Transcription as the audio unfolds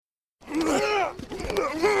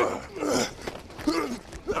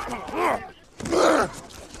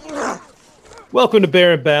Welcome to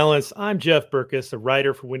Bear and Balance. I'm Jeff Burkus, a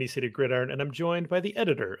writer for Windy City Gridiron, and I'm joined by the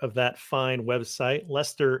editor of that fine website,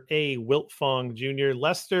 Lester A. Wiltfong Jr.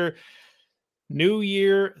 Lester, new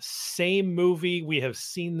year, same movie. We have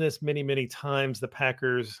seen this many, many times. The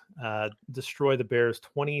Packers destroy the Bears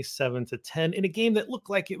 27-10 in a game that looked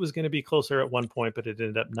like it was going to be closer at one point, but it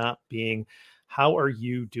ended up not being. How are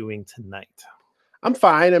you doing tonight? I'm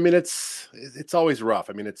fine. I mean, it's always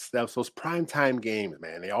rough. I mean, it's those primetime games,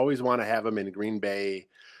 man. They always want to have them in Green Bay.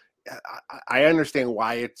 I understand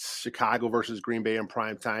why it's Chicago versus Green Bay in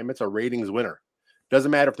primetime. It's a ratings winner.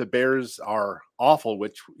 Doesn't matter if the Bears are awful,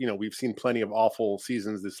 which, we've seen plenty of awful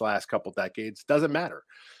seasons this last couple decades. Doesn't matter.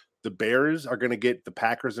 The Bears are going to get the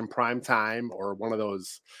Packers in prime time or one of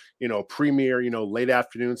those, premier, late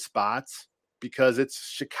afternoon spots because it's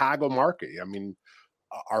Chicago market. I mean,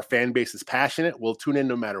 our fan base is passionate. We'll tune in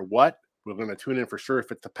no matter what. We're going to tune in for sure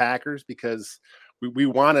if it's the Packers because we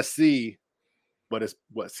want to see what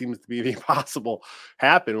seems to be the impossible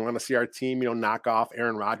happen. We want to see our team, knock off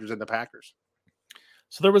Aaron Rodgers and the Packers.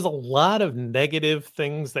 So there was a lot of negative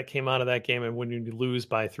things that came out of that game. And when you lose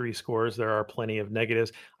by 3 scores, there are plenty of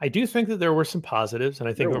negatives. I do think that there were some positives, and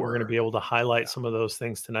I think that we're going to be able to highlight some of those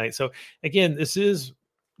things tonight. So again, this is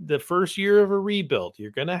the first year of a rebuild. You're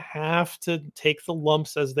going to have to take the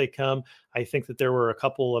lumps as they come. I think that there were a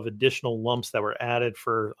couple of additional lumps that were added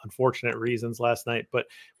for unfortunate reasons last night, but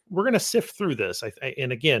we're going to sift through this.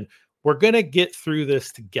 And again, we're going to get through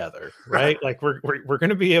this together, right? Like we're going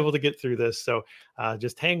to be able to get through this. So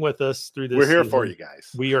just hang with us through this. We're here for you guys.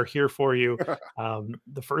 We are here for you.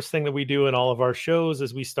 The first thing that we do in all of our shows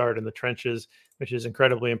is we start in the trenches, which is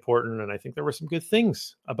incredibly important. And I think there were some good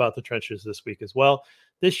things about the trenches this week as well.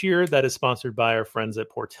 This year, that is sponsored by our friends at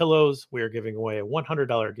Portillo's. We are giving away a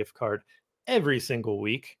 $100 gift card every single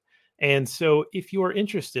week. And so if you are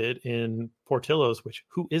interested in Portillo's, which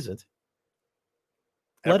who isn't,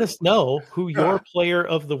 let us know who your player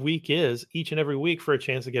of the week is each and every week for a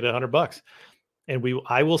chance to get $100. And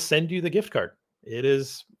I will send you the gift card.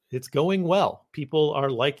 It's going well. People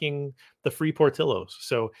are liking the free Portillo's.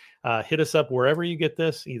 So hit us up wherever you get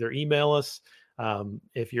this. Either email us.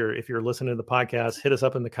 If you're listening to the podcast, hit us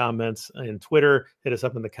up in the comments in Twitter, hit us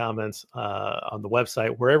up in the comments on the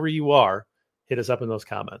website, wherever you are, hit us up in those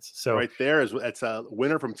comments. So right there it's a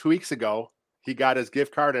winner from 2 weeks ago. He got his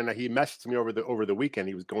gift card and he messaged me over the weekend.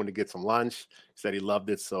 He was going to get some lunch. He said he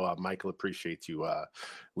loved it. So Michael, appreciates you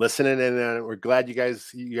listening, and we're glad you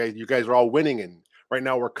guys are all winning. And right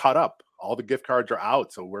now we're caught up. All the gift cards are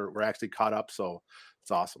out, so we're actually caught up. So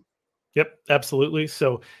it's awesome. Yep, absolutely.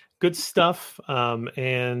 So good stuff.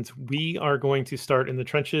 And we are going to start in the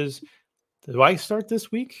trenches. Do I start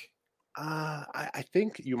this week? I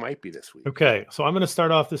think you might be this week. Okay, so I'm going to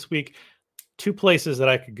start off this week. 2 places that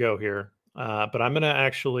I could go here. But I'm going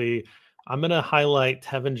to highlight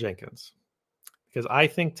Tevin Jenkins because I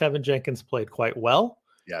think Tevin Jenkins played quite well.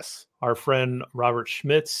 Yes. Our friend Robert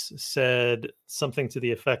Schmitz said something to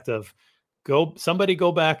the effect of somebody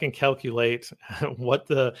go back and calculate what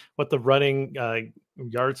the running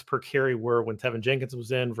yards per carry were when Tevin Jenkins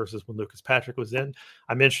was in versus when Lucas Patrick was in.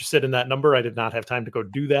 I'm interested in that number. I did not have time to go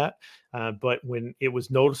do that. But when it was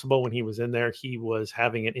noticeable when he was in there, he was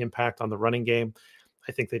having an impact on the running game.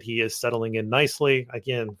 I think that he is settling in nicely.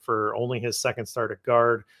 Again, for only his second start at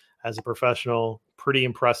guard as a professional, pretty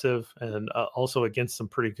impressive, and also against some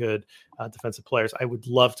pretty good defensive players. I would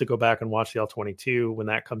love to go back and watch the All-22 when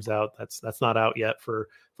that comes out. That's not out yet for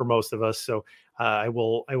most of us. So I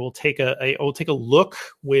will take a look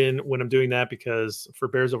when I'm doing that, because for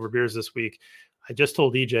Bears Over Beers this week, I just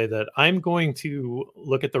told EJ that I'm going to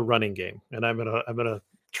look at the running game, and I'm gonna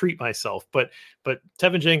treat myself. But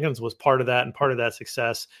Tevin Jenkins was part of that and part of that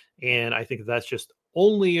success. And I think that's just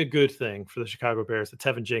only a good thing for the Chicago Bears that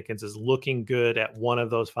Tevin Jenkins is looking good at one of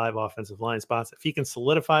those 5 offensive line spots. If he can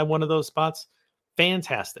solidify one of those spots,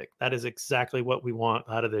 fantastic. That is exactly what we want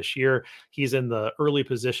out of this year. He's in the early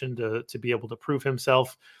position to be able to prove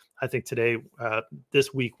himself. I think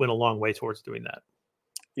this week went a long way towards doing that.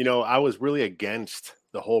 I was really against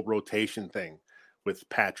the whole rotation thing with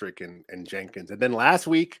Patrick and Jenkins. And then last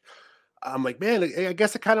week, I'm like, man, I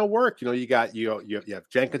guess it kind of worked. You have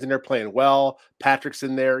Jenkins in there playing well. Patrick's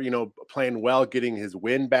in there, playing well, getting his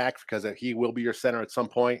win back because he will be your center at some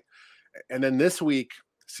point. And then this week,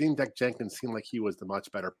 seemed like Jenkins seemed like he was the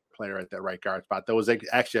much better player at that right guard spot. There was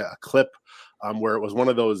actually a clip where it was one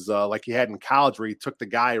of those like he had in college where he took the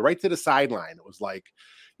guy right to the sideline. It was like,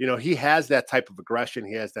 he has that type of aggression.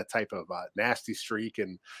 He has that type of nasty streak.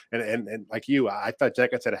 And like I thought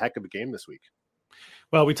Jenkins had a heck of a game this week.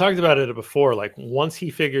 Well, we talked about it before. Like once he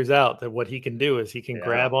figures out that what he can do is he can Yeah.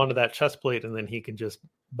 grab onto that chest plate and then he can just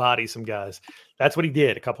body some guys. That's what he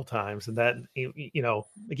did a couple times. And that,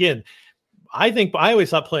 again, I always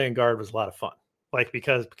thought playing guard was a lot of fun, like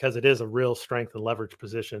because it is a real strength and leverage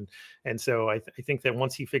position. And so I think that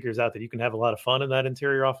once he figures out that you can have a lot of fun in that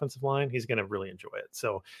interior offensive line, he's going to really enjoy it.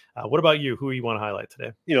 So, what about you? Who you want to highlight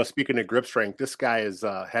today? Speaking of grip strength, this guy has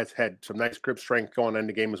had some nice grip strength going into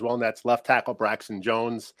the game as well, and that's left tackle Braxton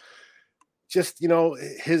Jones. Just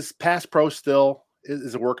his pass pro still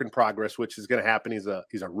is a work in progress, which is going to happen. He's a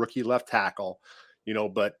rookie left tackle,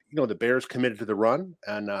 but the Bears committed to the run,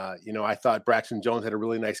 and I thought Braxton Jones had a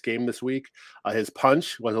really nice game this week. His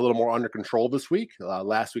punch was a little more under control this week.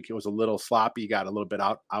 Last week it was a little sloppy. He got a little bit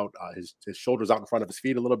out. His shoulders out in front of his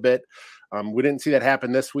feet a little bit. We didn't see that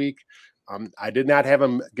happen this week. I did not have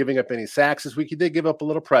him giving up any sacks this week. He did give up a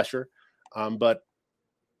little pressure, but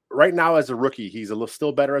right now as a rookie, he's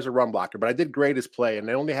still better as a run blocker. But I did grade his play,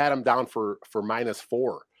 and I only had him down for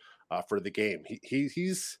 -4 for the game.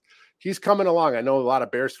 He's coming along. I know a lot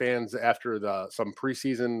of Bears fans after some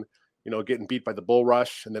preseason, getting beat by the bull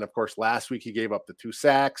rush, and then of course last week he gave up the 2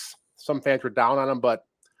 sacks. Some fans were down on him, but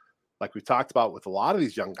like we talked about with a lot of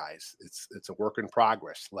these young guys, it's a work in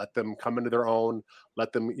progress. Let them come into their own.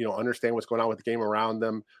 Let them understand what's going on with the game around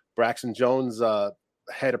them. Braxton Jones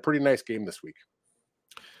had a pretty nice game this week.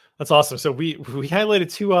 That's awesome. So we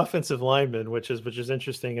highlighted 2 offensive linemen, which is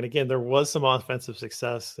interesting. And again, there was some offensive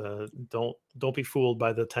success. Don't be fooled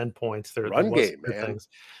by the 10 points. Run game, man.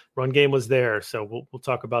 Run game was there. So we'll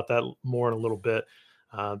talk about that more in a little bit.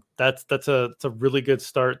 That's a really good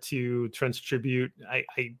start to Trent's tribute. I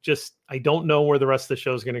don't know where the rest of the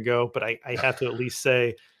show is going to go, but I have to at least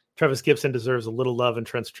say Trevis Gipson deserves a little love in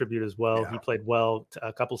Trent's tribute as well. Yeah. He played well,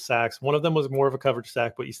 a couple sacks. One of them was more of a coverage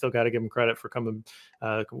sack, but you still got to give him credit for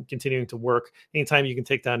continuing to work. Anytime you can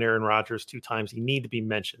take down Aaron Rodgers 2 times, you need to be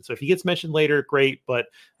mentioned. So if he gets mentioned later, great, but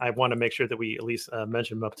I want to make sure that we at least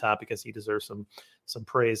mention him up top because he deserves some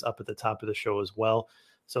praise up at the top of the show as well.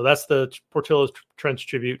 So that's the Portillo's Trent's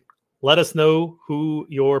tribute. Let us know who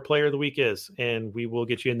your player of the week is, and we will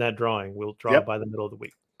get you in that drawing. We'll draw by the middle of the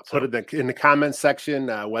week. Put it in the comment section,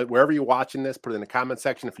 wherever you're watching this, put it in the comment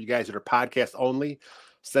section. If you guys that are podcast only,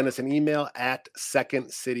 send us an email at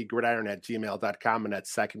secondcitygridiron@gmail.com, and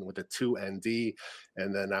that's second with a 2ND.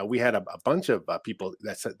 And then we had a bunch of people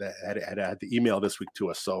that said that had the email this week to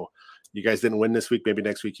us. So you guys didn't win this week. Maybe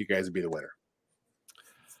next week you guys will be the winner.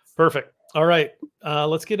 Perfect. All right.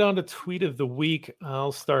 Let's get on to tweet of the week.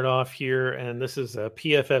 I'll start off here, and this is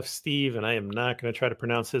PFF Steve, and I am not going to try to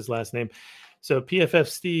pronounce his last name. So PFF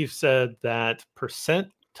Steve said that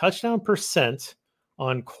touchdown percent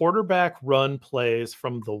on quarterback run plays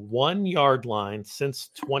from the 1 yard line since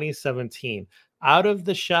 2017 out of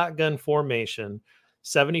the shotgun formation,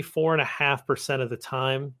 74.5% of the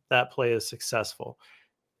time that play is successful.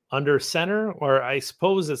 Under center, or I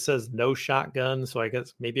suppose it says no shotgun, so I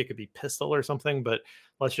guess maybe it could be pistol or something, but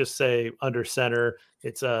let's just say under center,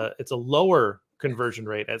 it's a lower conversion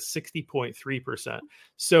rate at 60.3%.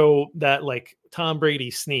 So that like Tom Brady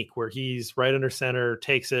sneak where he's right under center,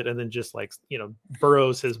 takes it, and then just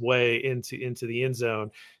burrows his way into the end zone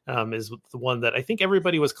is the one that I think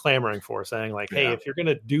everybody was clamoring for, saying like, hey, if you're going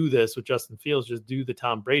to do this with Justin Fields, just do the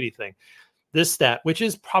Tom Brady thing. This stat, which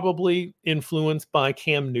is probably influenced by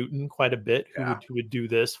Cam Newton quite a bit, who would do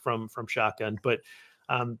this from shotgun, but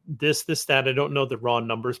this stat, I don't know the raw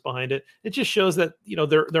numbers behind it. It just shows that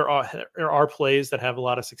there are plays that have a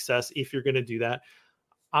lot of success if you're going to do that.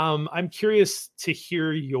 I'm curious to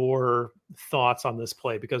hear your thoughts on this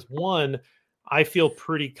play because one, I feel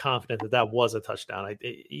pretty confident that was a touchdown.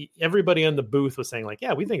 Everybody in the booth was saying like,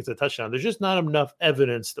 yeah, we think it's a touchdown. There's just not enough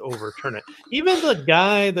evidence to overturn it. Even the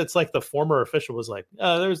guy that's like the former official was like,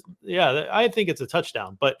 I think it's a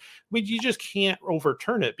touchdown, but you just can't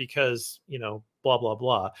overturn it because, blah, blah,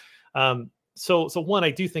 blah. So one,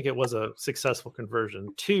 I do think it was a successful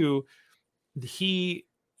conversion. Two,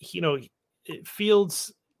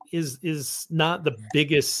 Fields is not the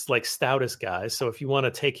biggest, stoutest guy. So if you want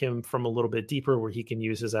to take him from a little bit deeper where he can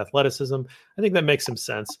use his athleticism, I think that makes some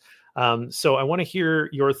sense. So I want to hear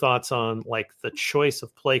your thoughts on the choice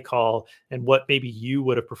of play call and what maybe you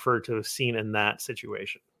would have preferred to have seen in that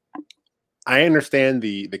situation. I understand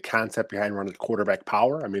the concept behind running quarterback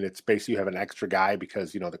power. I mean, it's basically you have an extra guy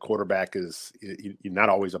because, the quarterback is you're not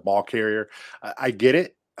always a ball carrier. I get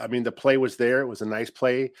it. I mean, the play was there. It was a nice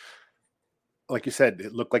play. Like you said,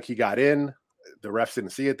 it looked like he got in. The refs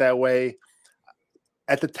didn't see it that way.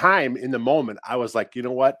 At the time, in the moment, I was like, you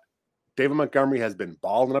know what? David Montgomery has been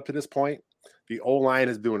balling up to this point. The O-line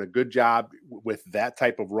is doing a good job with that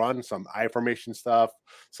type of run, some I formation stuff,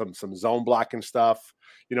 some zone blocking stuff.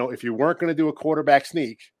 If you weren't going to do a quarterback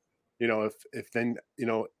sneak, if then,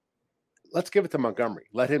 let's give it to Montgomery.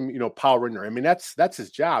 Let him, power in there. I mean, that's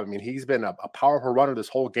his job. I mean, he's been a powerful runner this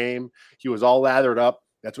whole game. He was all lathered up.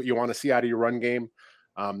 That's what you want to see out of your run game.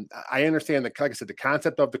 I understand that, like I said, the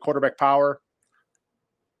concept of the quarterback power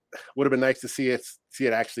would have been nice to see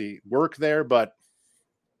it actually work there. But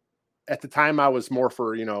at the time, I was more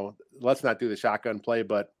for, let's not do the shotgun play.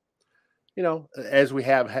 But, as we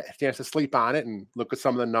have a chance to sleep on it and look at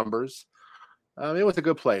some of the numbers, it was a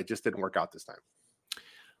good play. It just didn't work out this time.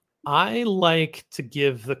 I like to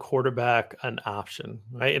give the quarterback an option,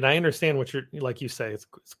 right? And I understand what like you say,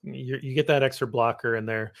 you get that extra blocker in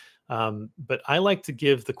there. But I like to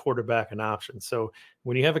give the quarterback an option. So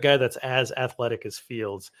when you have a guy that's as athletic as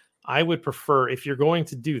Fields, I would prefer, if you're going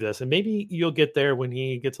to do this, and maybe you'll get there when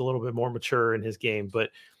he gets a little bit more mature in his game,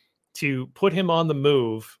 but to put him on the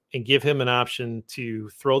move and give him an option to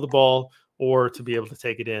throw the ball or to be able to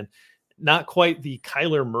take it in. Not quite the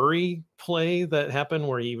Kyler Murray play that happened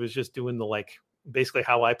where he was just doing basically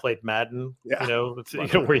how I played Madden,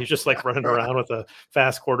 where he's just like running around with a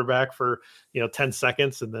fast quarterback for, 10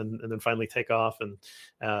 seconds and then finally take off. And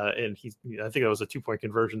I think it was a 2-point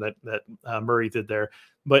conversion that Murray did there.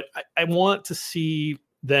 But I want to see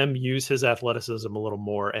them use his athleticism a little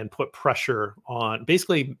more and put pressure on,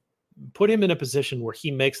 basically put him in a position where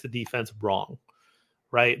he makes the defense wrong.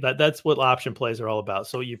 Right. That's what option plays are all about.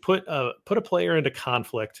 So you put a player into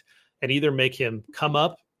conflict and either make him come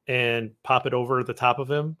up and pop it over the top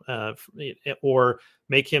of him, or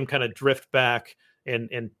make him kind of drift back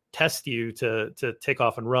and test you to take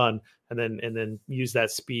off and run, and then use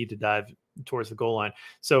that speed to dive towards the goal line.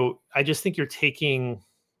 So I just think you're taking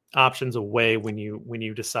options away when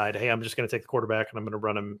you decide, hey, I'm just going to take the quarterback and I'm going to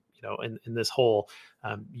run him, in this hole.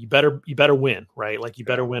 You better win, right? Like you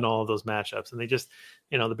better win all of those matchups. And they just,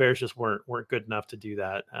 the Bears just weren't good enough to do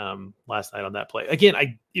that last night on that play. Again,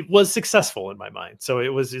 it was successful in my mind. So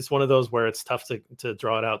it's one of those where it's tough to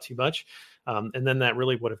draw it out too much. And then that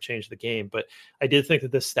really would have changed the game. But I did think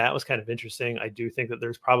that this stat was kind of interesting. I do think that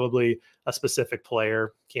there's probably a specific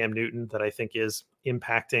player, Cam Newton, that I think is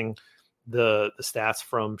impacting the stats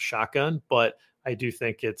from shotgun, but I do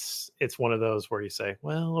think it's one of those where you say,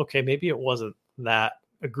 well, okay, maybe it wasn't that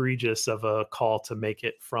egregious of a call to make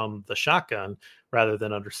it from the shotgun rather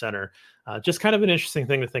than under center. Just kind of an interesting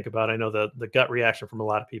thing to think about. I know the gut reaction from a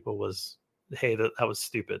lot of people was, hey, that was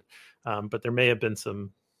stupid. But there may have been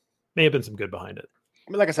some good behind it.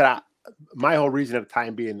 I mean, like I said, my whole reason at the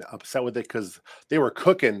time being upset with it, because they were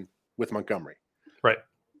cooking with Montgomery. Right.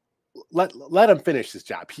 Let him finish his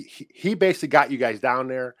job. He basically got you guys down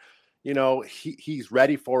there. He's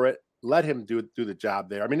ready for it. Let him do the job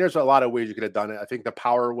there. I mean, there's a lot of ways you could have done it. I think the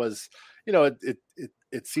power was, it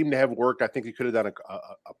seemed to have worked. I think you could have done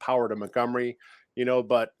a power to Montgomery,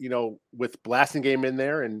 but with Blasingame in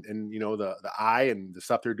there and the eye and the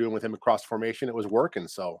stuff they're doing with him across formation, it was working.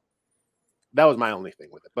 So that was my only thing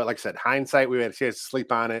with it. But like I said, hindsight, we had a chance to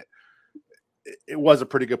sleep on it. It was a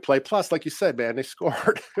pretty good play. Plus, like you said, man, they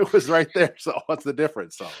scored. It was right there. So what's the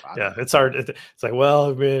difference? So yeah, it's hard. It's like,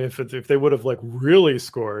 well, I mean, if they would have really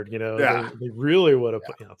scored, they really would have.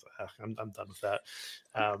 Yeah. I'm done with that.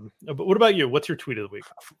 But what about you? What's your tweet of the week?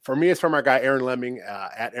 For me, it's from our guy Aaron Lemming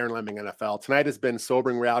at Aaron Lemming NFL. Tonight has been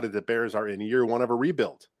sobering reality. The Bears are in year one of a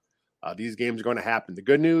rebuild. These games are going to happen. The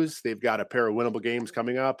good news, they've got a pair of winnable games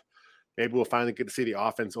coming up. Maybe we'll finally get to see the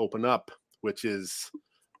offense open up, which is.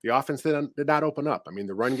 The offense did not open up. I mean,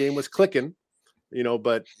 the run game was clicking,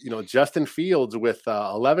 but, Justin Fields with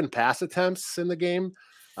 11 pass attempts in the game.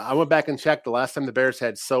 I went back and checked. The last time the Bears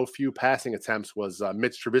had so few passing attempts was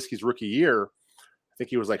Mitch Trubisky's rookie year. I think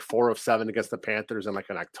he was like 4 of 7 against the Panthers in like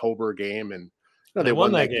an October game. And they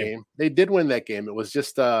won that game. They did win that game. It was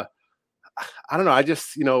just, I don't know. I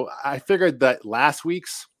just, I figured that last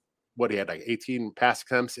week's, he had like 18 pass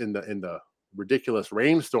attempts in the ridiculous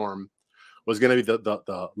rainstorm was going to be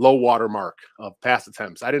the low water mark of pass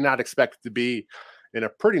attempts. I did not expect it to be in a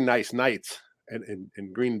pretty nice night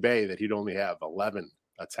in Green Bay that he'd only have 11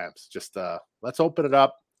 attempts. Just let's open it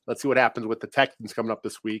up. Let's see what happens with the Texans coming up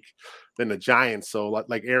this week, then the Giants. So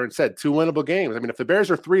like Aaron said, 2 winnable games. I mean, if the Bears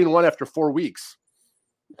are 3-1 after 4 weeks,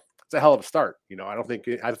 it's a hell of a start. I think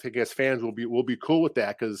as fans we'll be cool with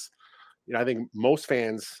that because I think most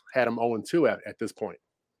fans had them 0-2 at this point.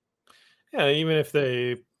 Yeah, even if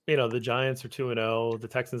they. The Giants are 2-0. The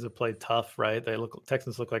Texans have played tough, right?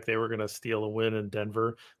 Texans look like they were going to steal a win in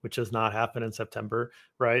Denver, which does not happen in September,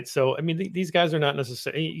 right? So, I mean, these guys are not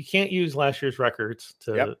necessarily. You can't use last year's records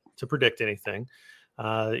to predict anything.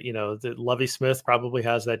 The Lovie Smith probably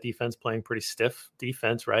has that defense playing pretty stiff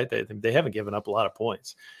defense, right? They haven't given up a lot of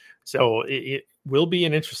points. So it will be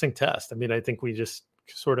an interesting test. I mean, I think we just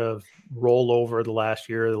sort of roll over the last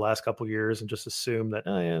couple of years and just assume that,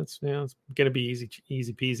 it's going to be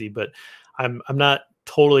easy peasy, but I'm not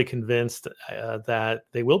totally convinced that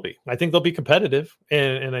they will be. I think they'll be competitive.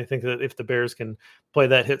 And I think that if the Bears can play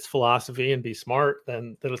that hits philosophy and be smart,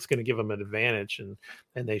 then it's going to give them an advantage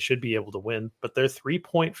and they should be able to win. But they're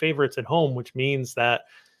 3-point favorites at home, which means that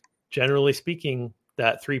generally speaking,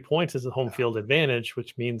 that 3 points is a home field advantage,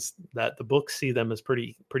 which means that the books see them as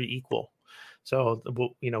pretty equal. So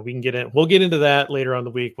we'll get into that later on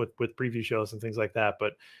the week with preview shows and things like that.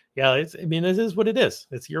 But yeah, it is what it is.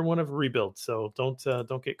 It's year one of a rebuild. So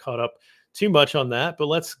don't get caught up too much on that, but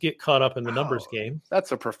let's get caught up in the numbers game.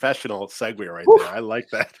 That's a professional segue right there. I like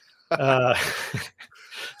that.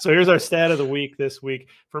 So here's our stat of the week this week.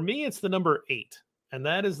 For me, it's the number 8, and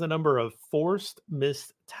that is the number of forced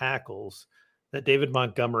missed tackles that David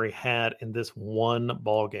Montgomery had in this one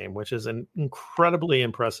ball game, which is an incredibly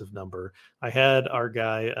impressive number. I had our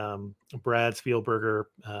guy, Brad Spielberger,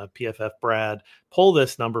 PFF Brad, pull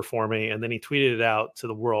this number for me, and then he tweeted it out to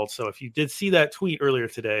the world. So if you did see that tweet earlier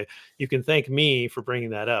today, you can thank me for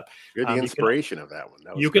bringing that up. You're the inspiration of that one.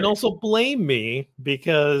 You can also blame me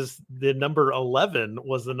because the number 11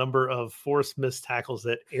 was the number of forced missed tackles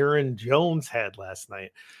that Aaron Jones had last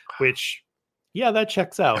night, which... yeah, that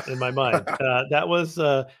checks out in my mind. That was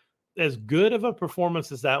as good of a performance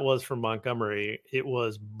as that was from Montgomery. It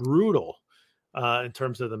was brutal in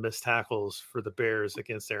terms of the missed tackles for the Bears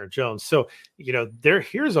against Aaron Jones. So,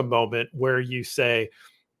 here's a moment where you say,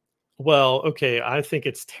 well, okay, I think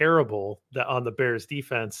it's terrible that on the Bears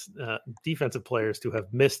defensive players to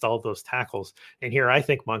have missed all those tackles. And here I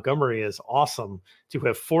think Montgomery is awesome to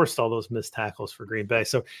have forced all those missed tackles for Green Bay.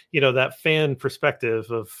 So, that fan perspective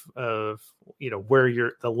of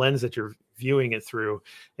where the lens that you're viewing it through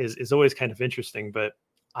is always kind of interesting. But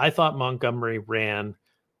I thought Montgomery ran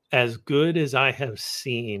as good as I have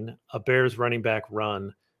seen a Bears running back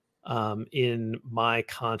run in my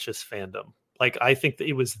conscious fandom. Like, I think that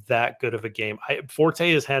it was that good of a game.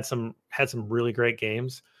 Forte has had some really great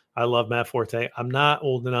games. I love Matt Forte. I'm not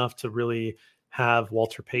old enough to really have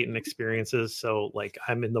Walter Payton experiences. So like,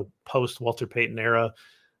 I'm in the post Walter Payton era.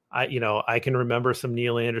 I can remember some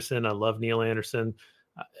Neil Anderson. I love Neil Anderson,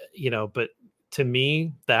 but to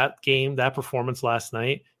me, that game, that performance last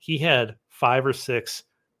night, he had 5 or 6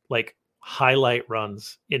 like highlight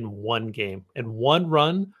runs in one game, and one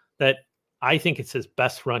run that I think it's his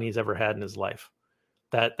best run he's ever had in his life.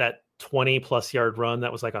 That 20 plus yard run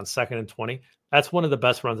that was like on 2nd and 20. That's one of the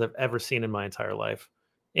best runs I've ever seen in my entire life.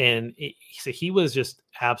 And so he was just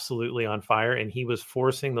absolutely on fire, and he was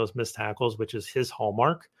forcing those missed tackles, which is his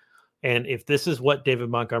hallmark. And if this is what David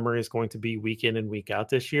Montgomery is going to be week in and week out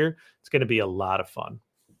this year, it's going to be a lot of fun.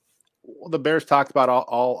 Well, the Bears talked about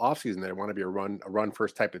all offseason they want to be a run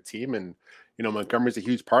first type of team, and Montgomery's a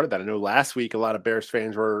huge part of that. I know last week a lot of Bears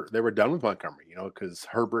fans were done with Montgomery, because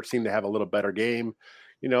Herbert seemed to have a little better game.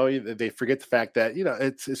 They forget the fact that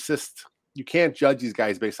it's just, you can't judge these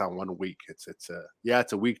guys based on 1 week. It's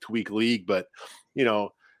a week to week league, but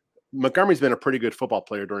Montgomery's been a pretty good football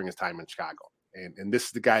player during his time in Chicago, and this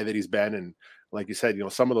is the guy that he's been. And like you said,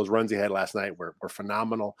 some of those runs he had last night were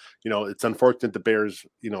phenomenal. It's unfortunate the Bears,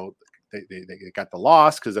 they got the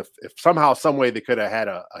loss, because if somehow, some way they could have had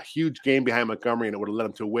a huge game behind Montgomery and it would have led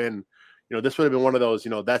them to win, this would have been one of those,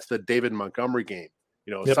 that's the David Montgomery game.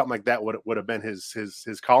 Yep. Something like that would have been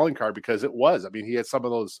his calling card, because it was. I mean, he had some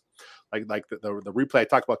of those, like the replay I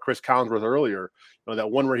talked about Chris Collinsworth earlier.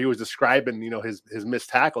 That one where he was describing, his missed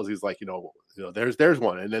tackles. He's like, there's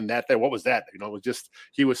one, and then what was that? It was just,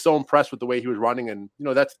 he was so impressed with the way he was running, and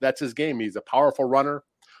that's his game. He's a powerful runner,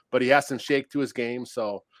 but he has some shake to his game.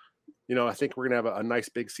 So, I think we're gonna have a nice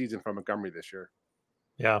big season from Montgomery this year.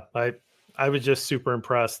 Yeah, I was just super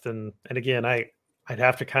impressed, and again, I'd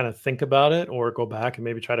have to kind of think about it or go back and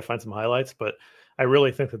maybe try to find some highlights, but I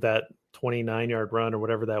really think that 29-yard run or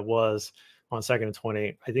whatever that was on 2nd and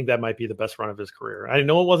 20, I think that might be the best run of his career. I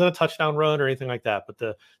know it wasn't a touchdown run or anything like that, but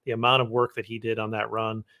the amount of work that he did on that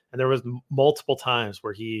run, and there was multiple times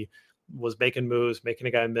where he was making moves, making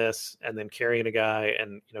a guy miss, and then carrying a guy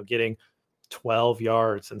and, getting 12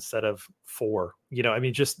 yards instead of 4,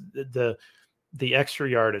 just the extra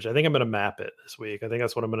yardage. I think I'm going to map it this week. I think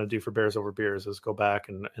that's what I'm going to do for Bears Over Beers, is go back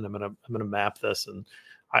and I'm going to map this. And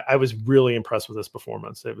I was really impressed with this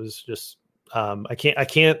performance. It was just, I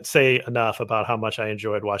can't say enough about how much I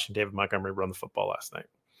enjoyed watching David Montgomery run the football last night.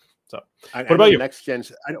 So, I what about you? Next Gen.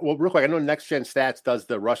 Well, real quick, I know Next Gen Stats does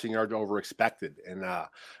the rushing yards over expected, and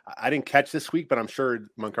I didn't catch this week, but I'm sure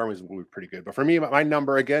Montgomery's will be pretty good. But for me, my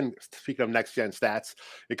number again, speaking of Next Gen Stats,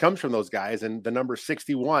 it comes from those guys, and the number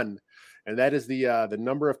 61, and that is the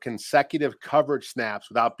number of consecutive coverage snaps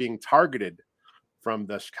without being targeted from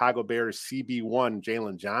the Chicago Bears CB1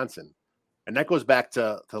 Jalen Johnson. And that goes back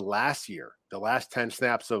to last year, the last 10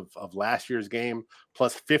 snaps of last year's game,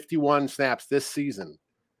 plus 51 snaps this season.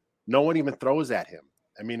 No one even throws at him.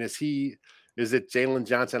 I mean, is it Jalen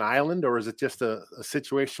Johnson Island, or is it just a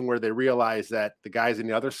situation where they realize that the guys on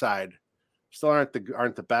the other side still aren't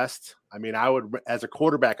the best? I mean, I would, as a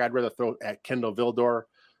quarterback, I'd rather throw at Kendall Vildor,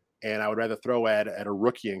 and I would rather throw at a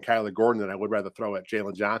rookie in Kyler Gordon than I would rather throw at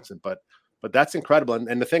Jalen Johnson. But that's incredible.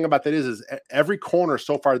 And the thing about that is every corner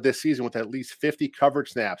so far this season with at least 50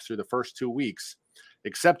 coverage snaps through the first 2 weeks,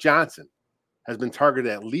 except Johnson, has been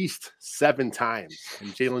targeted at least 7 times.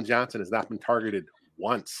 And Jalen Johnson has not been targeted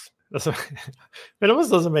once. It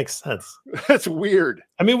almost doesn't make sense. That's weird.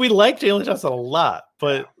 I mean, we like Jalen Johnson a lot,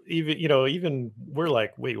 but even we're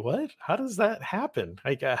like, wait, what? How does that happen?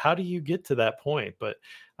 Like, how do you get to that point? But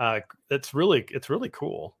it's really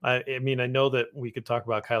cool. I mean, I know that we could talk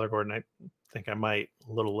about Kyler Gordon. I think I might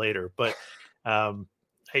a little later, but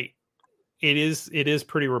it is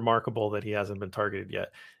pretty remarkable that he hasn't been targeted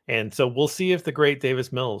yet. And so we'll see if the great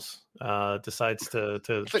Davis Mills decides to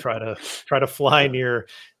try to fly near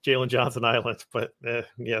Jalen Johnson Island. But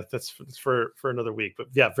yeah, that's for another week. But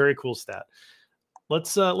yeah, very cool stat.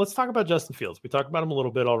 Let's talk about Justin Fields. We talked about him a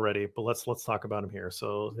little bit already, but let's talk about him here.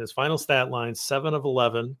 So his final stat line: 7 of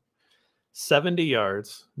 11, 70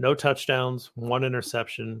 yards, no touchdowns, 1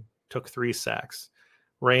 interception, took 3 sacks.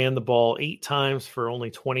 Ran the ball 8 times for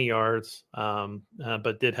only 20 yards,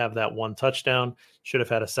 but did have that 1 touchdown. Should have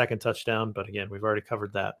had a second touchdown, but again, we've already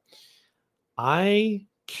covered that. I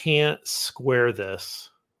can't square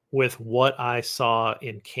this with what I saw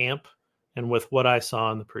in camp and with what I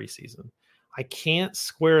saw in the preseason. I can't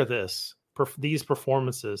square these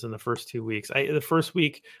performances in the first 2 weeks. The first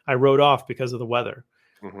week I wrote off because of the weather,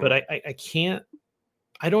 but I can't.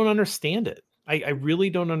 I don't understand it. I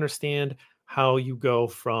really don't understand how you go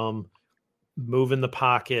from moving the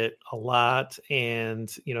pocket a lot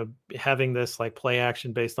and, having this like play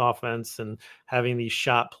action based offense and having these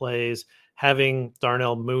shot plays, having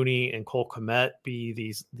Darnell Mooney and Cole Kmet be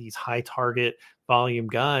these high target volume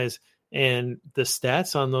guys. And the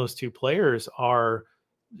stats on those 2 players are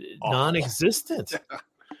non-existent.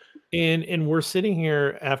 And we're sitting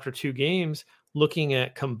here after 2 games looking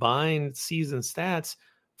at combined season stats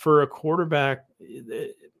for a quarterback.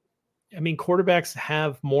 I mean, quarterbacks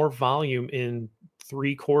have more volume in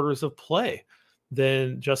 3 quarters of play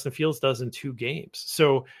than Justin Fields does in 2 games.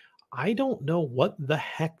 So I don't know what the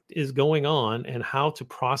heck is going on and how to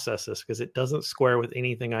process this, because it doesn't square with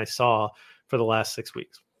anything I saw for the last 6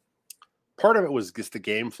 weeks. Part of it was just the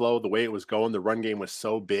game flow, the way it was going. The run game was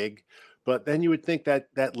so big. But then you would think that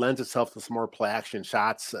lends itself to some more play action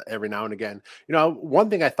shots every now and again.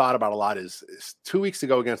 One thing I thought about a lot is 2 weeks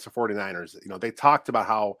ago against the 49ers, they talked about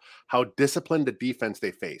how disciplined the defense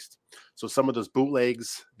they faced. So some of those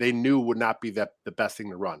bootlegs they knew would not be the best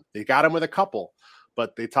thing to run. They got them with a couple,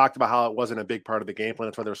 but they talked about how it wasn't a big part of the game plan.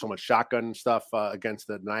 That's why there was so much shotgun stuff against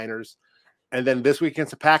the Niners. And then this week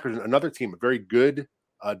against the Packers, another team, a very good,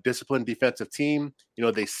 disciplined defensive team.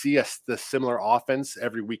 They see the similar offense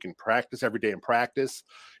every week in practice, every day in practice.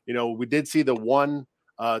 We did see the one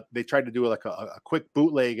they tried to do like a quick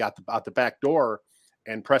bootleg out the back door,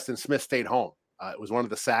 and Preston Smith stayed home. It was one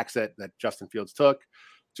of the sacks that Justin Fields took.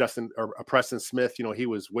 Preston Smith, he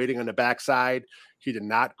was waiting on the backside. He did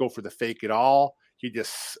not go for the fake at all. He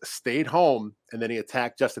just stayed home, and then he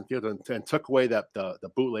attacked Justin Fields and took away the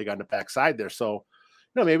bootleg on the backside there. So,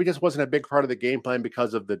 maybe it just wasn't a big part of the game plan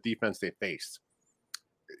because of the defense they faced.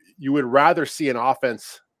 You would rather see an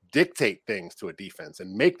offense dictate things to a defense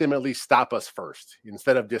and make them at least stop us first,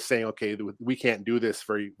 instead of just saying, okay, we can't do this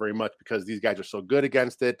very, very much because these guys are so good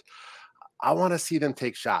against it. I want to see them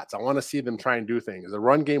take shots. I want to see them try and do things. The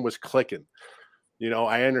run game was clicking.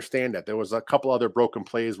 I understand that there was a couple other broken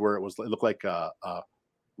plays where it looked like a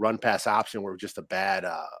run pass option where it was just a bad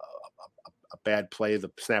play.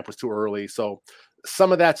 The snap was too early. So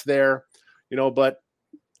some of that's there, but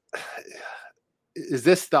is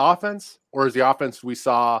this the offense, or is the offense we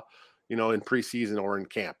saw, in preseason or in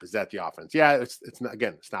camp? Is that the offense? Yeah, it's not,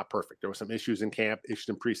 again, it's not perfect. There were some issues in camp, issues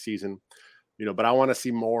in preseason, but I want to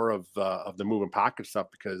see more of the moving pocket stuff,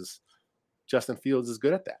 because Justin Fields is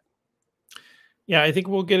good at that. Yeah, I think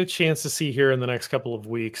we'll get a chance to see here in the next couple of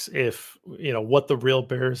weeks if, what the real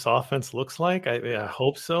Bears offense looks like. I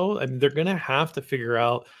hope so. I mean, they're going to have to figure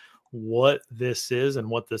out what this is and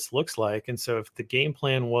what this looks like. And so if the game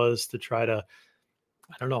plan was to try to,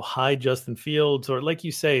 I don't know, hide Justin Fields, or like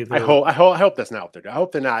you say, I hope that's not what they're doing. I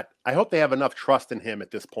hope they're not. I hope they have enough trust in him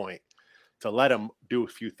at this point to let him do a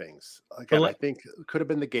few things. Again, I think it could have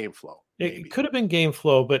been the game flow. It could have been game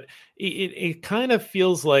flow, but it kind of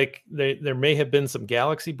feels like there may have been some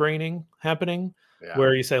galaxy braining happening,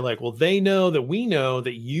 where you say like, well, they know that we know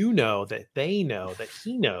that you know that they know that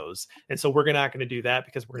he knows, and so we're not going to do that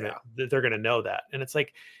because they're going to know that, and it's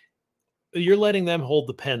like you're letting them hold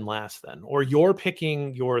the pen last then, or you're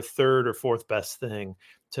picking your third or fourth best thing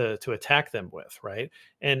to attack them with, right?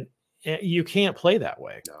 And you can't play that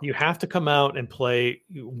way. No. You have to come out and play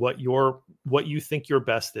what you think your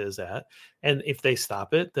best is at. And if they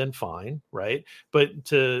stop it, then fine. Right. But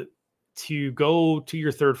to go to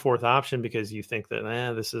your third, fourth option because you think that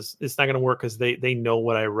it's not going to work because they know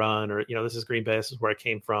what I run, or, this is Green Bay, this is where I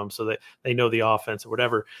came from. So that they know the offense or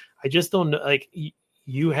whatever. I just don't know. Like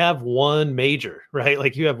you have one major, right?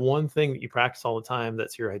 Like you have one thing that you practice all the time.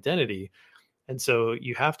 That's your identity. And so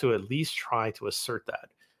you have to at least try to assert that.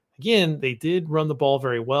 Again, they did run the ball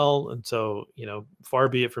very well. And so, far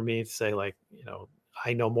be it for me to say like,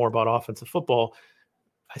 I know more about offensive football.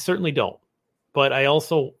 I certainly don't. But I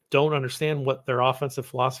also don't understand what their offensive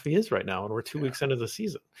philosophy is right now. And we're 2 weeks into the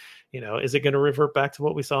season. Is it going to revert back to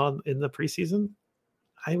what we saw in the preseason?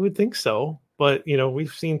 I would think so. But,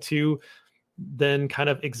 we've seen two then kind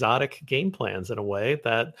of exotic game plans in a way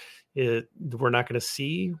that we're not going to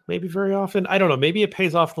see maybe very often. I don't know. Maybe it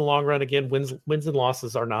pays off in the long run. Again, wins and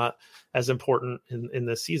losses are not as important in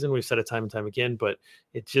this season. We've said it time and time again, but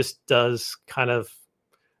it just does kind of,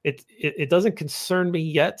 it doesn't concern me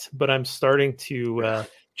yet, but I'm starting to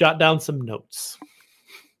jot down some notes.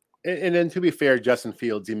 And then to be fair, Justin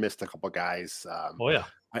Fields, he missed a couple guys.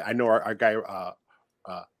 I know our guy,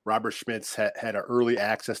 Robert Schmitz had an early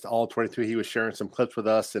access to all 22. He was sharing some clips with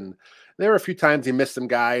us, and there were a few times he missed some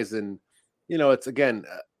guys. And it's again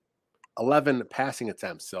 11 passing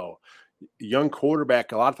attempts. So young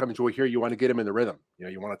quarterback, a lot of times you will hear you want to get him in the rhythm.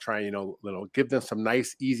 You want to try, give them some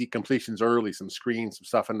nice, easy completions early, some screens, some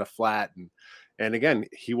stuff in the flat, and again,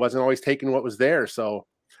 he wasn't always taking what was there. So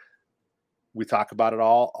we talk about it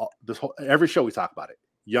all every show. We talk about it.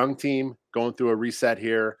 Young team going through a reset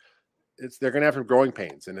here. They're going to have some growing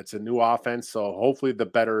pains, and it's a new offense. So hopefully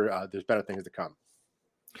there's better things to come.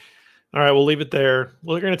 All right, we'll leave it there.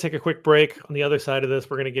 We're going to take a quick break. On the other side of this,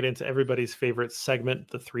 we're going to get into everybody's favorite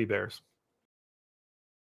segment, the Three Bears.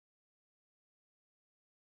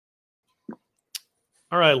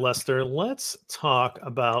 All right, Lester, let's talk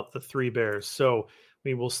about the Three Bears. So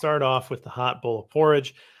we will start off with the hot bowl of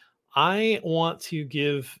porridge. I want to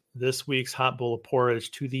give this week's hot bowl of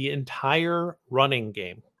porridge to the entire running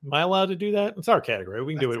game. Am I allowed to do that? It's our category.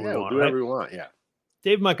 We can do what we want. Do whatever we want. Yeah.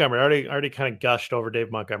 Dave Montgomery, already kind of gushed over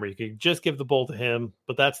Dave Montgomery. You could just give the bowl to him,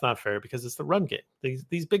 but that's not fair because it's the run game.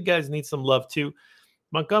 These big guys need some love too.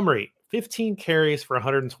 Montgomery, 15 carries for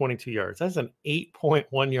 122 yards. That's an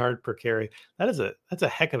 8.1 yard per carry. That's a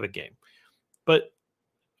heck of a game. But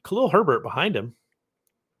Khalil Herbert behind him,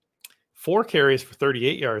 4 carries for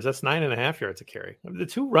 38 yards. That's 9.5 yards a carry. The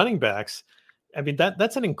two running backs, I mean,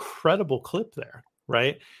 that's an incredible clip there,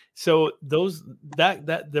 right? So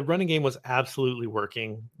that the running game was absolutely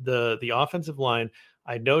working. The offensive line,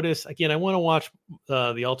 I noticed, again, I want to watch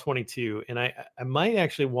the All-22, and I might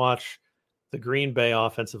actually watch the Green Bay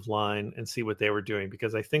offensive line and see what they were doing,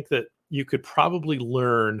 because I think that you could probably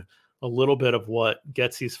learn a little bit of what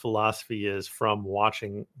Getsy's philosophy is from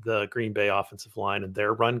watching the Green Bay offensive line and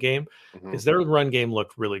their run game, because their run game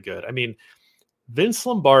looked really good. I mean, Vince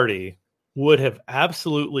Lombardi would have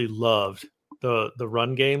absolutely loved the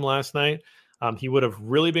run game last night. He would have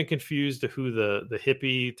really been confused to who the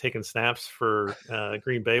hippie taking snaps for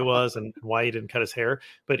Green Bay was and why he didn't cut his hair.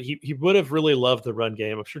 But he would have really loved the run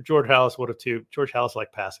game. I'm sure George Halas would have too. George Halas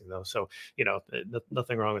liked passing though, so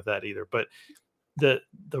nothing wrong with that either. But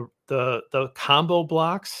the combo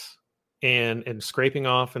blocks and scraping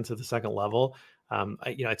off into the second level.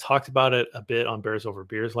 I talked about it a bit on Bears Over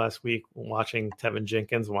Beers last week, watching Tevin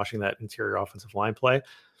Jenkins and watching that interior offensive line play.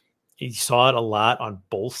 You saw it a lot on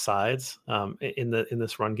both sides in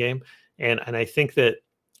this run game, and I think that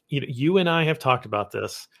you and I have talked about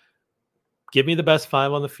this. Give me the best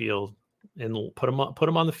 5 on the field and put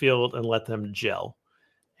them on the field and let them gel.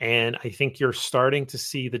 And I think you're starting to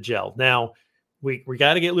see the gel now. We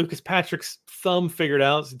got to get Lucas Patrick's thumb figured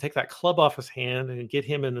out, so take that club off his hand and get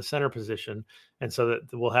him in the center position, and so that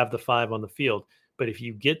we'll have the 5 on the field. But if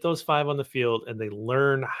you get those 5 on the field and they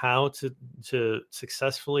learn how to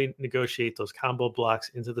successfully negotiate those combo blocks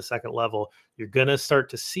into the second level, you're going to start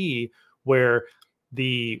to see where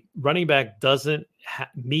the running back doesn't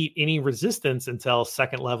meet any resistance until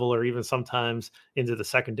second level, or even sometimes into the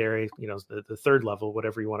secondary, the third level,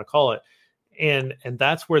 whatever you want to call it. And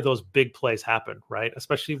that's where those big plays happen, right?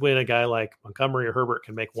 Especially when a guy like Montgomery or Herbert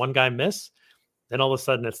can make one guy miss, then all of a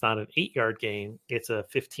sudden it's not an 8-yard gain, it's a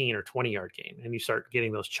 15 or 20-yard gain. And you start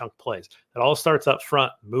getting those chunk plays. It all starts up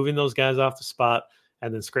front, moving those guys off the spot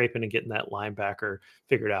and then scraping and getting that linebacker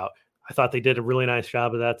figured out. I thought they did a really nice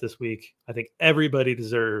job of that this week. I think everybody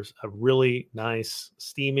deserves a really nice,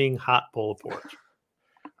 steaming hot bowl of porridge.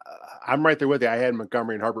 I'm right there with you. I had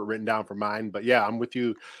Montgomery and Herbert written down for mine, but yeah, I'm with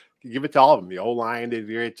you. Give it to all of them. The O-line did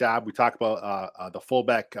a great job. We talked about the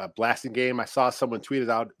fullback blasting game. I saw someone tweeted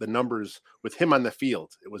out the numbers with him on the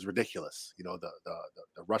field. It was ridiculous.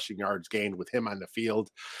 The rushing yards gained with him on the field.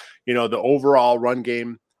 The overall run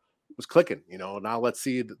game was clicking. Now let's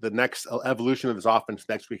see the next evolution of this offense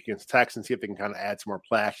next week against Texans, see if they can kind of add some more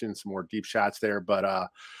play action, some more deep shots there. But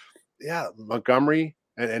yeah, Montgomery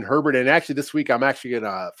and Herbert. And actually this week I'm actually going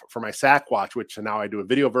to, for my sack watch, which now I do a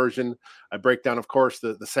video version, I break down, of course,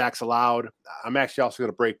 the sacks allowed. I'm actually also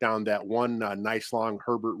going to break down that one nice long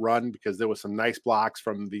Herbert run, because there was some nice blocks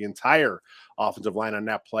from the entire offensive line on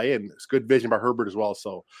that play. And it's good vision by Herbert as well.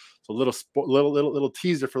 So little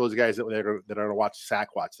teaser for those guys that are going to watch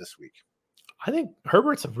sack watch this week. I think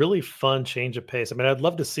Herbert's a really fun change of pace. I mean, I'd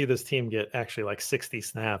love to see this team get actually like 60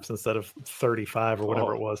 snaps instead of 35 or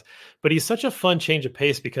whatever it was. But he's such a fun change of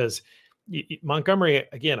pace because Montgomery,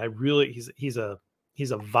 again, he's a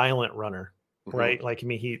violent runner, right? Like, I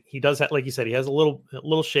mean, he does that, like you said, he has a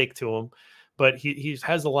little shake to him, but he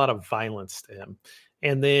has a lot of violence to him.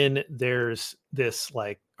 And then there's this,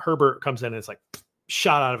 like, Herbert comes in and it's like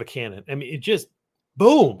shot out of a cannon. I mean, it just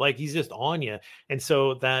boom, like he's just on you. And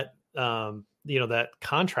so that that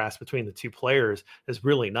contrast between the two players is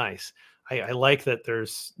really nice. I like that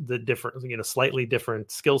there's the different, slightly different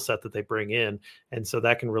skill set that they bring in. And so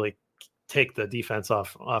that can really take the defense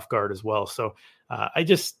off guard as well. So I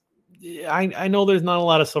know there's not a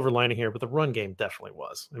lot of silver lining here, but the run game definitely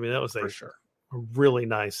was. I mean, that was a really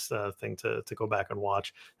nice thing to go back and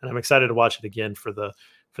watch. And I'm excited to watch it again for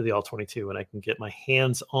the all 22, and I can get my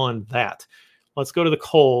hands on that. Let's go to the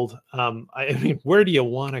cold. I mean, where do you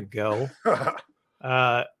want to go?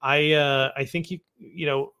 I think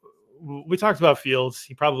we talked about Fields.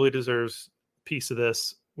 He probably deserves a piece of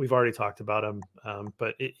this. We've already talked about him,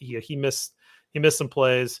 but he missed some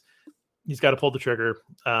plays. He's got to pull the trigger.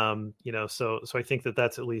 So I think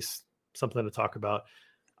that's at least something to talk about.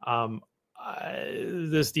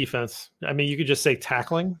 This defense. I mean, you could just say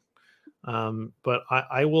tackling, but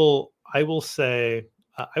I will say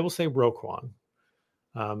Roquan.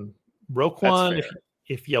 Roquan,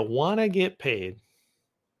 if you want to get paid,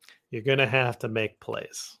 you're going to have to make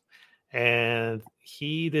plays. And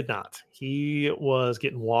he did not. He was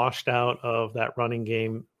getting washed out of that running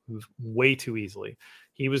game way too easily.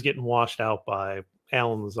 He was getting washed out by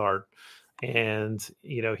Allen Lazard. And,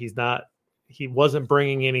 he wasn't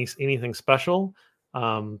bringing anything special.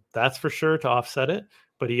 That's for sure, to offset it.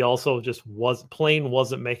 But he also just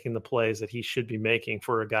wasn't making the plays that he should be making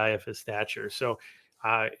for a guy of his stature. So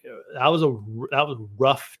that was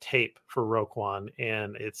rough tape for Roquan,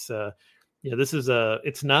 and it's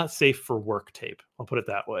it's not safe for work tape. I'll put it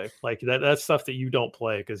that way. Like that's stuff that you don't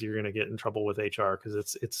play because you're going to get in trouble with HR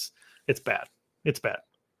because it's bad. It's bad.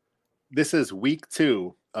 This is week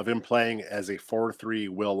 2 of him playing as a 4-3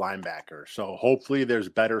 will linebacker. So hopefully there's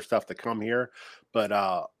better stuff to come here. But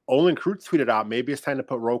Olin Kreutz tweeted out, maybe it's time to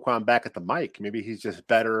put Roquan back at the mic. Maybe he's just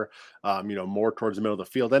better, more towards the middle of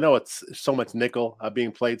the field. I know it's so much nickel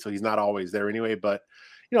being played, so he's not always there anyway. But,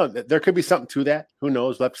 there could be something to that. Who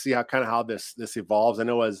knows? Let's see how this evolves. I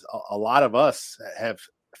know as a lot of us have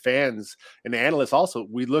fans and analysts also,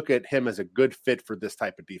 we look at him as a good fit for this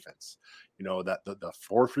type of defense. That the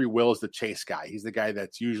 4-3 will is the chase guy. He's the guy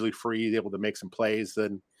that's usually free, he's able to make some plays.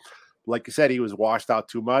 And like you said, he was washed out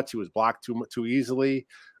too much. He was blocked too easily.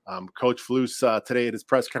 Coach Flus today at his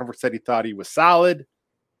press conference said he thought he was solid.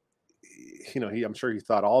 I'm sure he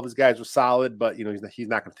thought all of his guys were solid, but he's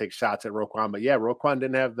not going to take shots at Roquan. But yeah, Roquan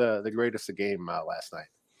didn't have the greatest of game last night.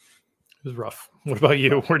 It was rough. What about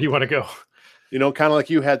you? Where do you want to go? Kind of like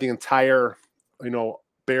you had the entire,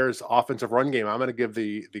 Bears offensive run game. I'm going to give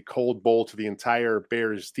the cold bowl to the entire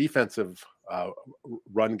Bears defensive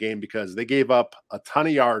run game because they gave up a ton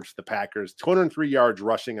of yards to the Packers, 203 yards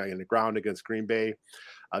rushing on the ground against Green Bay.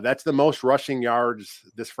 That's the most rushing yards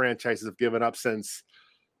this franchise has given up since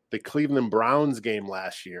the Cleveland Browns game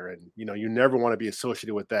last year. And, you never want to be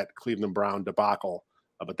associated with that Cleveland Brown debacle.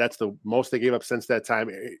 But that's the most they gave up since that time.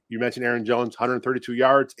 You mentioned Aaron Jones, 132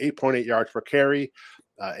 yards, 8.8 yards per carry.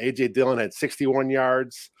 A.J. Dillon had 61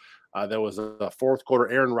 yards. There was a fourth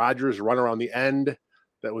quarter Aaron Rodgers run around the end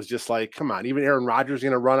that was just like, come on, even Aaron Rodgers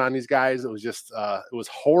going to run on these guys. It was just, it was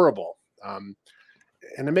horrible. And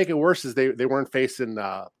to make it worse is they weren't facing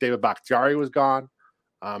David Bakhtiari was gone.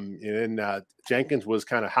 And then Jenkins was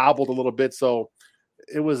kind of hobbled a little bit. So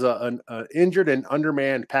it was an injured and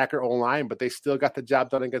undermanned Packer O-line, but they still got the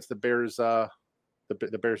job done against the Bears, the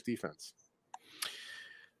Bears defense.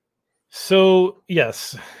 So,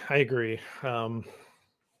 yes, I agree.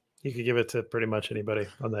 You could give it to pretty much anybody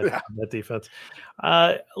on that, on that defense.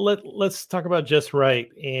 Let's talk about Just Right.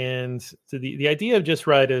 And so the idea of Just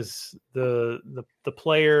Right is the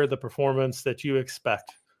player, the performance that you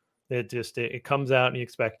expect. It comes out and you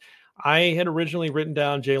expect. I had originally written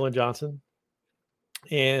down Jalen Johnson,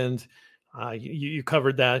 and you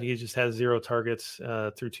covered that. He just has 0 targets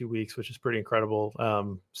through 2 weeks, which is pretty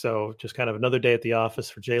incredible. So just kind of another day at the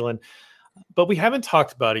office for Jalen. But we haven't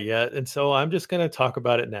talked about it yet, and so I'm just going to talk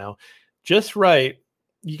about it now. Just Right,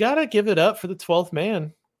 you got to give it up for the 12th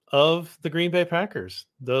man of the Green Bay Packers.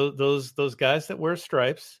 Those guys that wear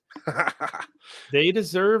stripes, they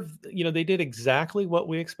deserve. They did exactly what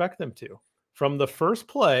we expect them to. From the first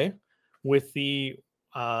play with the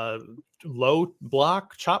low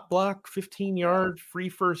block, chop block, 15-yard free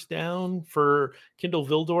first down for Kindle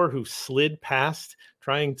Vildor, who slid past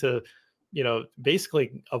trying to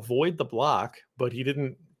basically avoid the block, but he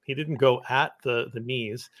didn't go at the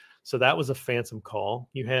knees. So that was a phantom call.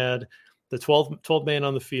 You had the 12 man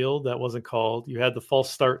on the field that wasn't called. You had the false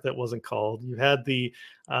start that wasn't called. You had the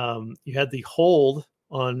hold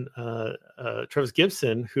on Travis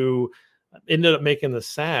Gibson, who ended up making the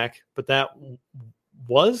sack, but that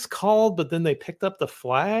was called, but then they picked up the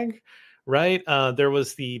flag, right? There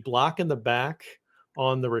was the block in the back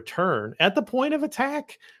on the return at the point of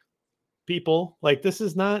attack. People, like, this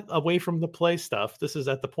is not away from the play stuff. This is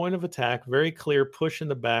at the point of attack, very clear push in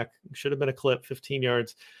the back. Should have been a clip, 15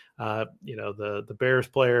 yards. The Bears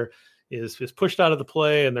player is pushed out of the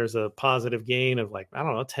play, and there's a positive gain of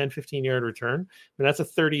 10, 15-yard return. I mean, that's a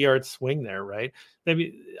 30-yard swing there, right?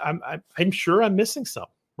 Maybe I'm sure I'm missing some,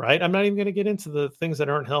 right? I'm not even going to get into the things that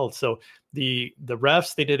aren't held. So the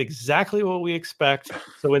refs, they did exactly what we expect.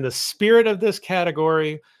 So in the spirit of this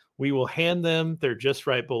category, we will hand them their Just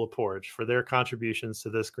Right bowl of porridge for their contributions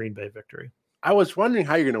to this Green Bay victory. I was wondering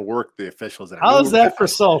how you're going to work the officials. How's that for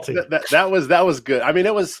salty? That was good. I mean,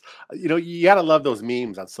 it was, you got to love those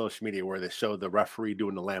memes on social media where they show the referee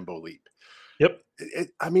doing the Lambeau leap. Yep.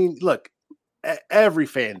 I mean, look, every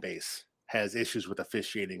fan base has issues with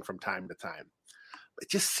officiating from time to time. It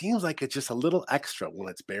just seems like it's just a little extra when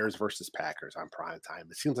it's Bears versus Packers on prime time.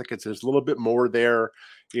 It seems like there's a little bit more there,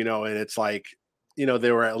 and it's like,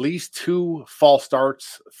 there were at least 2 false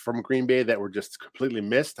starts from Green Bay that were just completely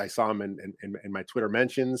missed. I saw them in my Twitter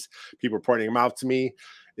mentions. People were pointing them out to me.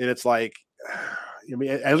 And it's like, I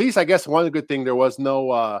mean, at least I guess one good thing, there was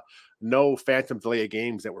no phantom delay of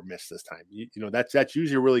games that were missed this time. That's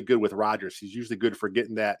usually really good with Rodgers. He's usually good for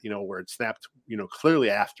getting that, where it snapped,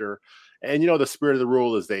 clearly after. And, the spirit of the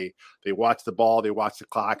rule is they watch the ball, they watch the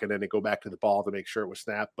clock, and then they go back to the ball to make sure it was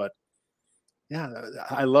snapped. But yeah,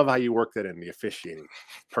 I love how you work that in the officiating.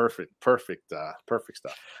 Perfect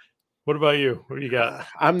stuff. What about you? What do you got?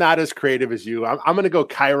 I'm not as creative as you. I'm going to go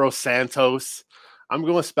Cairo Santos. I'm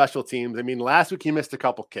going with special teams. I mean, last week he missed a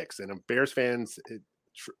couple kicks, and Bears fans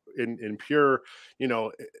in pure,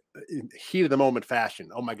 in heat of the moment fashion.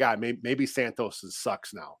 Oh my God, maybe Santos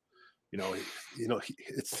sucks now.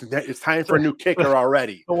 It's time for a new kicker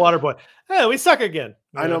already. The water boy. Hey, we suck again.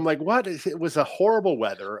 I know. I'm like, what? It was a horrible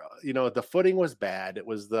weather. The footing was bad. It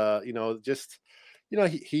was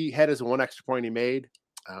he had his one extra point he made.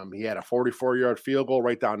 He had a 44-yard field goal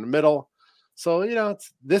right down the middle. So,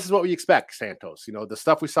 this is what we expect, Santos. The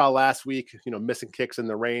stuff we saw last week, missing kicks in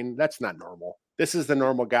the rain, that's not normal. This is the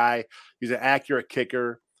normal guy. He's an accurate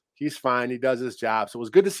kicker. He's fine. He does his job. So it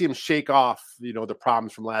was good to see him shake off, the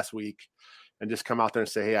problems from last week and just come out there and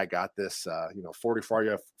say, hey, I got this,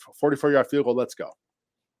 44-yard field goal. Let's go.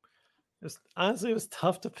 Honestly, it was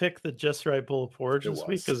tough to pick the Just Right bowl of porridge this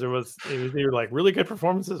week because it was either like really good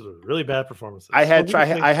performances or really bad performances. I had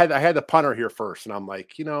the punter here first, and I'm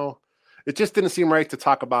like, it just didn't seem right to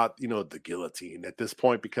talk about, the guillotine at this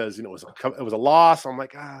point because, it was a loss. I'm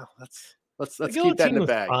like, let's keep that in the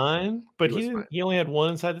bag. Fine, but he only had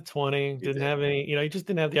one inside the 20. Didn't have any, he just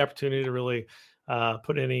didn't have the opportunity to really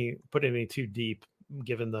put any too deep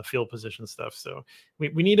given the field position stuff. So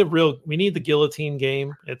we need the guillotine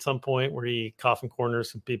game at some point where he coffin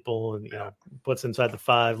corners some people and puts inside the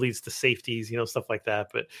 5, leads to safeties, stuff like that.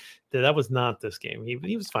 But that was not this game.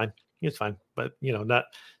 He was fine. It's fine, but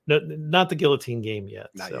not the guillotine game yet.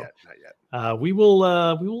 Not yet. We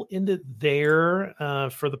will end it there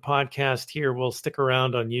for the podcast here. We'll stick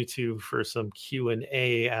around on YouTube for some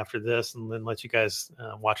Q&A after this, and then let you guys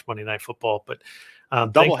watch Monday Night Football. But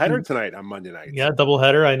doubleheader tonight on Monday night. Yeah,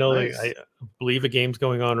 doubleheader. I know. Nice. I believe a game's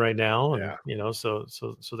going on right now, and so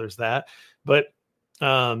there's that. But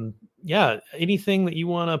anything that you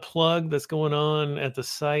want to plug that's going on at the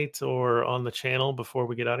site or on the channel before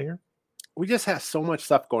we get out of here? We just have so much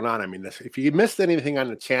stuff going on. I mean, if you missed anything on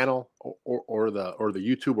the channel or the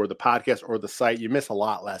YouTube or the podcast or the site, you missed a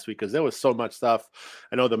lot last week because there was so much stuff.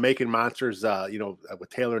 I know the Making Monsters, with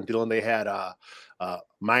Taylor and Dylan, they had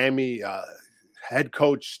Miami head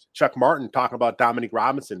coach Chuck Martin talking about Dominique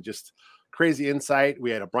Robinson, just crazy insight. We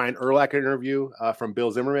had a Brian Urlacher interview from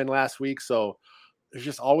Bill Zimmerman last week. So there's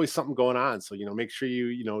just always something going on. So, make sure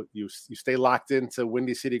you stay locked into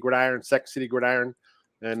Windy City Gridiron, Second City Gridiron.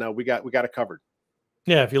 And we got it covered.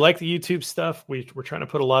 Yeah, if you like the YouTube stuff, we're trying to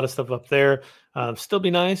put a lot of stuff up there. Still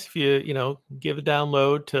be nice if you give a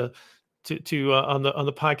download to on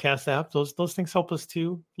the podcast app. Those things help us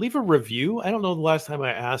too. Leave a review. I don't know the last time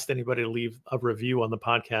I asked anybody to leave a review on the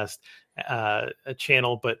podcast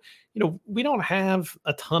channel, but we don't have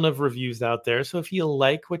a ton of reviews out there. So if you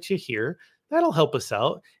like what you hear, that'll help us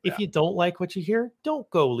out. If you don't like what you hear, don't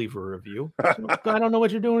go leave a review. I don't know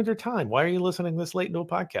what you're doing with your time. Why are you listening this late into a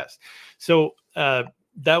podcast? So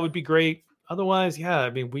that would be great. Otherwise,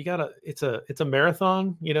 it's a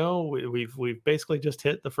marathon. We've basically just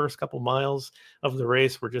hit the first couple miles of the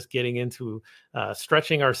race. We're just getting into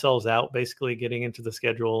stretching ourselves out, basically getting into the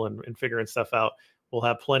schedule and figuring stuff out. We'll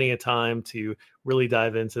have plenty of time to really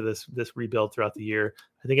dive into this rebuild throughout the year.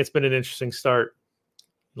 I think it's been an interesting start.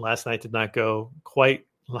 Last night did not go quite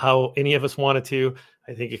how any of us wanted to.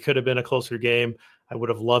 I think it could have been a closer game. I would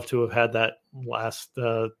have loved to have had that last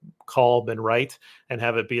call been right and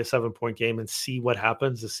have it be a 7-point game and see what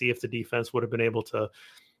happens, to see if the defense would have been able to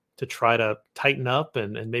try to tighten up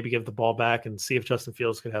and maybe give the ball back and see if Justin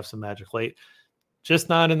Fields could have some magic late. Just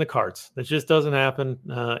not in the cards. That just doesn't happen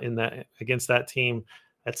against that team.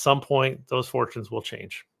 At some point, those fortunes will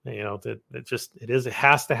change. It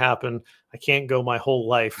has to happen. I can't go my whole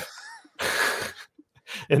life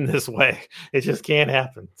in this way. It just can't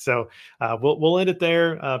happen. So we'll end it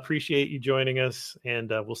there. Appreciate you joining us, and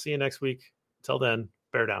we'll see you next week. Till then,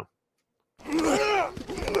 bear down.